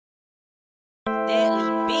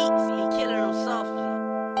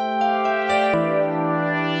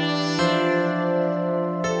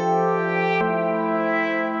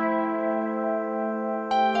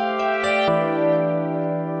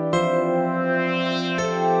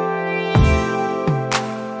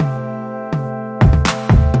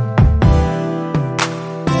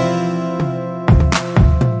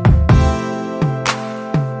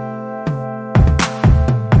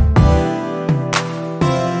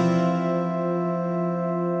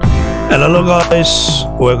Hello guys,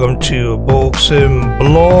 welcome to Boxing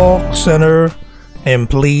Blog Center, and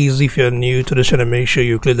please, if you're new to the channel, make sure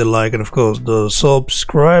you click the like and of course the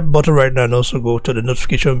subscribe button right now, and also go to the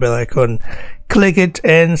notification bell icon, click it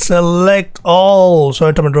and select all, so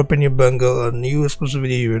every time I drop a new banger, a new exclusive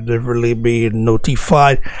video, you will definitely be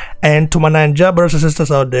notified. And to my Naija brothers and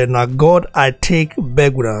sisters out there, now God, I take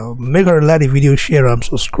beg with her, make her like the video, share and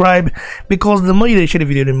subscribe, because the more you share the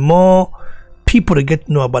video, the more people to get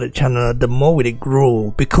to know about the channel, the more we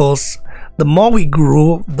grow, because the more we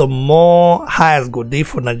grow, the more highs go there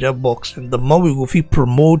for Naija boxing, the more we will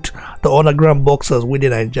promote the underground boxers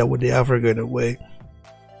within Naija, with the Africa in a way.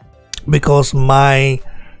 Because my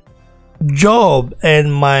job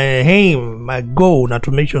and my aim, my goal, now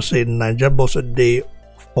to make sure say Naija boxer day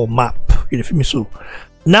for map, you feel me? So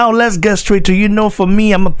now let's get straight to, for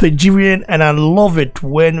me, I'm a Nigerian and I love it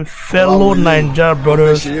when fellow Naija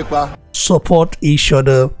brothers support each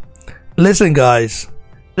other. Listen guys,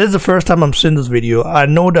 this is the first time I'm seeing this video. I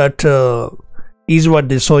know that Isreal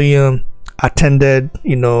Adesanya attended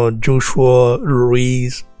Joshua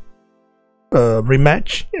Ruiz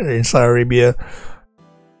rematch in Saudi Arabia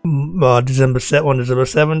on December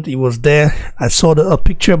 7th. He was there. I saw a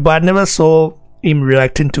picture, but I never saw him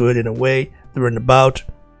reacting to it in a way during the bout.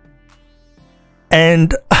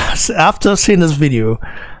 And after seeing this video,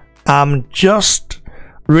 I'm just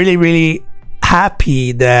really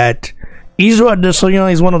happy that Isreal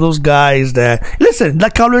Adesanya is one of those guys that, listen,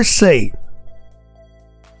 like I always say,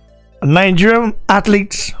 Nigerian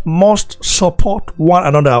athletes must support one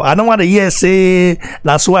another. I don't want to hear say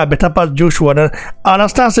that's why I better pass Joshua. I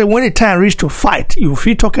understand, say when the time reach to fight, you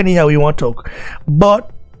feel talk anyhow you want to talk,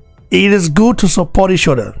 but it is good to support each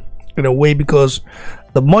other in a way, because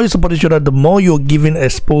the more you support each other, the more you're giving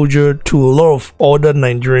exposure to a lot of other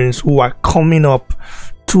Nigerians who are coming up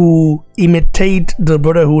to imitate the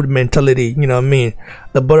brotherhood mentality. You know what I mean?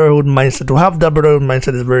 The brotherhood mindset. To have that brotherhood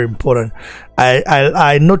mindset is very important.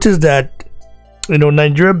 I noticed that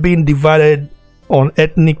Nigeria being divided on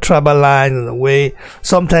ethnic tribal lines in a way.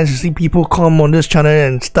 Sometimes you see people come on this channel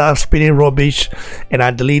and start spitting rubbish, and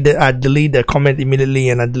I delete their comment immediately,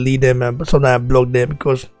 and I delete them, and sometimes I block them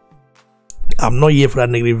because I'm not here for that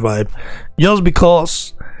negative vibe. Just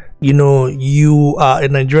because you are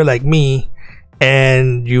in Nigeria like me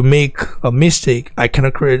and you make a mistake, I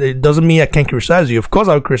cannot create it. Doesn't mean I can't criticize you. Of course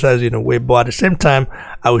I'll criticize you in a way, but at the same time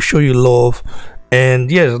I will show you love. And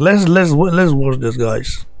yes, let's watch this,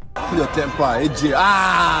 guys.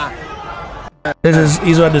 This is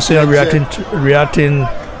Isreal Adesanya reacting to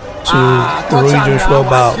Ruiz Joshua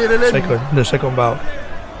bout, the second bout.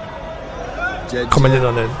 Commenting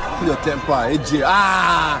on it. Your temper,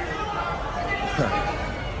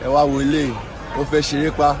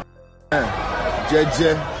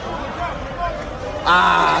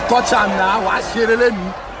 touch him now. What's your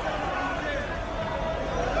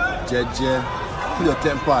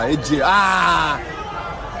temper,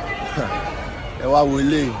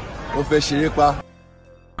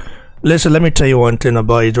 Listen, let me tell you one thing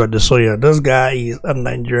about Isreal Adesanya. This guy is a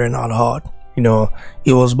Nigerian at heart.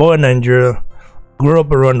 He was born in Nigeria, grew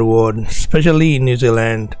up around the world, especially in New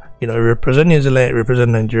Zealand. He represent New Zealand,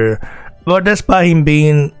 represent Nigeria. But despite him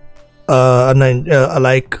being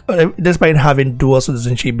despite having dual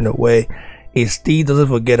citizenship in a way, he still doesn't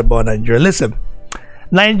forget about Nigeria. Listen,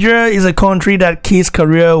 Nigeria is a country that kills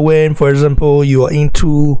career when, for example, you are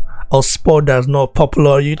into a sport that's not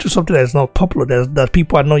popular, you're into something that's not popular, that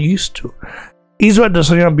people are not used to. Isreal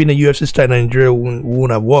Adesanya being a UFC star in Nigeria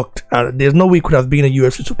wouldn't have worked. There's no way he could have been a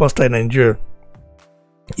UFC superstar in Nigeria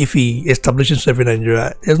if he established himself in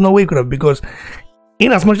Nigeria. There's no way he could have, because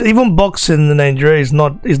in as much even boxing in Nigeria is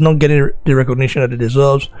not getting the recognition that it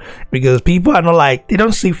deserves, because people are not they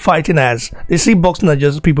don't see fighting as, they see boxing as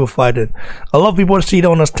just people fighting. A lot of people still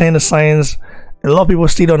don't understand the science. A lot of people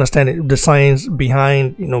still don't understand the science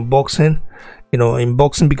behind boxing. In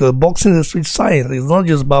boxing, because boxing is a street science. It's not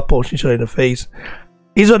just about punching each other in the face.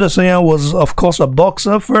 Isreal Adesanya was, of course, a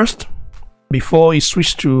boxer first, before he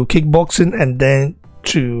switched to kickboxing and then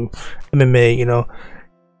to MMA.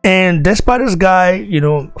 And despite this guy,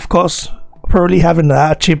 of course, probably having a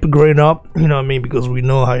hard chip growing up, because we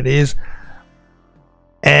know how it is,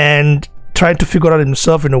 and trying to figure out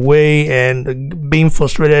himself in a way, and being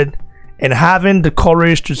frustrated, and having the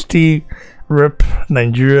courage to still rep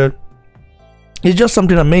Nigeria. It's just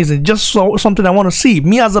something amazing. Just something I want to see.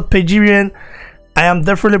 Me as a Nigerian, I am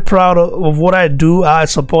definitely proud of what I do. I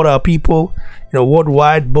support our people,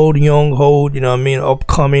 worldwide, bold, young, old,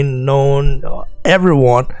 upcoming, known,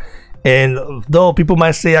 everyone. And though people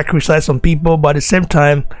might say I criticize some people, but at the same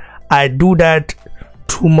time, I do that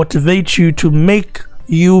to motivate you to make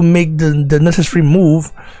you make the necessary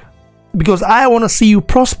move, because I want to see you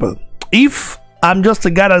prosper. If I'm just a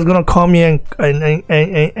guy that's gonna come here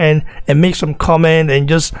and make some comment and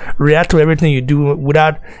just react to everything you do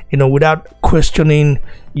without questioning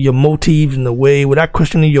your motives in a way, without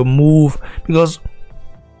questioning your move, because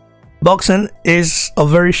boxing is a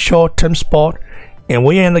very short-term sport, and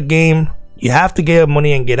when you're in the game, you have to get your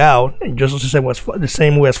money and get out. And just the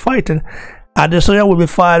same way as fighting. Adesanya will be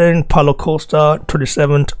fighting Paulo Costa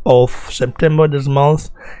 27th of September this month,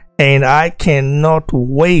 and I cannot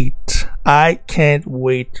wait. I can't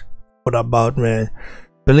wait for that bout, man.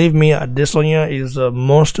 Believe me, Adesanya is a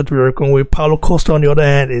monster to be reckoned with. Paulo Costa, on the other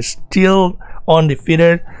hand, is still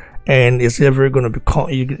undefeated, and it's definitely going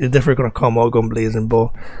to come out gun blazing. But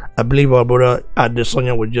I believe our brother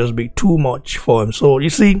Adesanya would just be too much for him. So you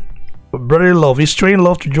see, brotherly love. He's showing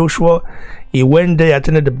love to Joshua. He went there,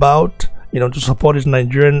 attended the bout, to support his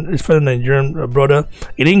fellow Nigerian brother.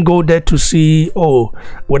 He didn't go there to see,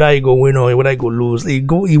 whether I go win or whether I go lose. He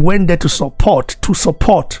went there to support.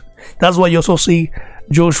 That's why you also see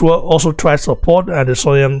Joshua also try support, and I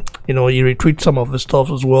saw him, he retweet some of his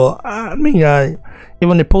stuff as well. I mean,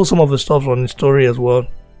 even they post some of his stuff on his story as well.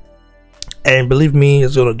 And believe me,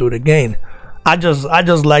 he's gonna do it again. I just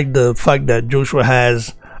like the fact that Joshua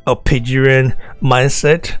has a Nigerian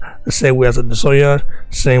mindset, the same way as Adesanya,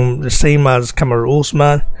 the same as Kamaru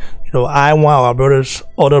Usman. I want our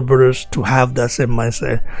other brothers to have that same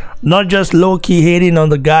mindset, not just low-key hating on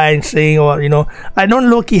the guy and saying, I don't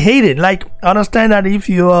low-key hate it. Like, understand that if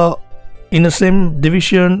you are in the same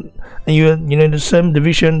division and you're in the same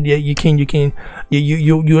division, yeah,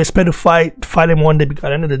 you expect to fight him one day, because at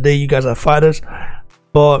the end of the day, you guys are fighters.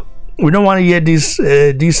 But we don't want to hear this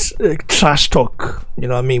trash talk. You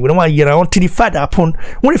know what I mean? We don't want to hear it until the fight happen.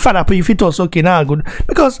 When the fight happen, you feel it's okay now, good,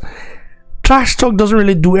 because trash talk doesn't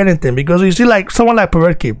really do anything. Because you see, like someone like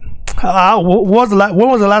Povetkin, when was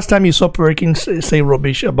the last time you saw Povetkin say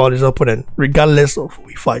rubbish about his opponent, regardless of who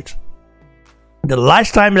he fights? The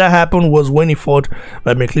last time that happened was when he fought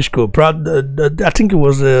Klitschko. I think it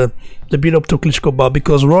was the beat up to Klitschko bout,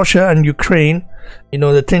 because Russia and Ukraine,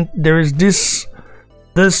 they think there is this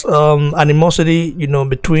animosity,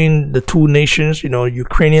 between the two nations.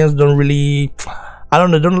 Ukrainians don't really, they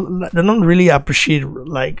don't really appreciate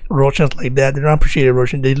like Russians like that. They don't appreciate the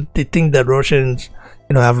Russians. They think that Russians,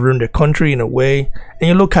 have ruined their country in a way. And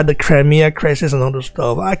you look at the Crimea crisis and other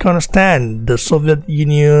stuff. I can understand the Soviet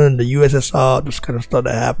Union, the USSR, this kind of stuff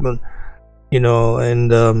that happened,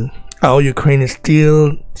 and how Ukraine is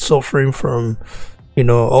still suffering from,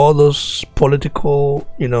 all those political,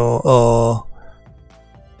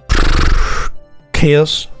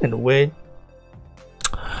 chaos in a way.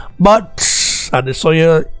 But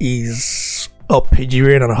Adesanya is a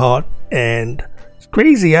Nigerian at heart, and it's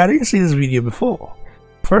crazy. I didn't see this video before.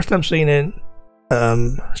 First time seeing it.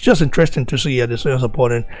 It's just interesting to see Adesanya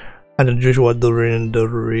supporting and Joshua during the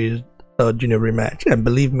Ruiz junior rematch. And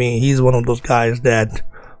believe me, he's one of those guys that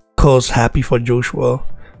caused happy for Joshua.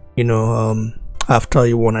 After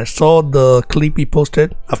he won, I saw the clip he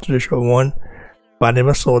posted after Joshua won, but I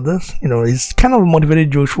never saw this. He's kind of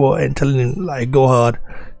motivated Joshua and telling him like go hard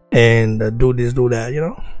and do this, do that.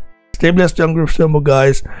 Stay blessed, young group, more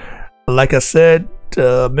guys. Like I said,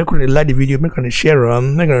 make sure you like the video, make sure you share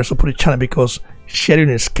them, make sure you support the channel, because sharing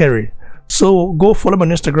is scary. So go follow me on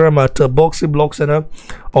Instagram at Boxing Blog Center,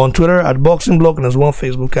 on Twitter at Boxing Blog, and as well on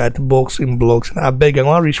Facebook at Boxing Blogs. And I beg, I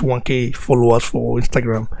want to reach 1K followers for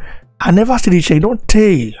Instagram. I never see the check. Don't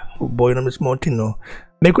tell. Oh boy, I'm small thing no.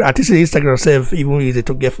 Make sure at least Instagram self even easy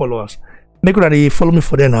to get followers. Make sure that they follow me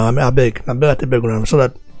for there now. I beg at the background, so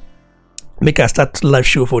that make I start live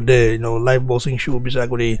show for there, live boxing show, because I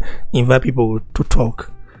go to invite people to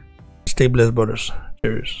talk. Stay blessed, brothers.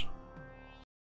 Cheers.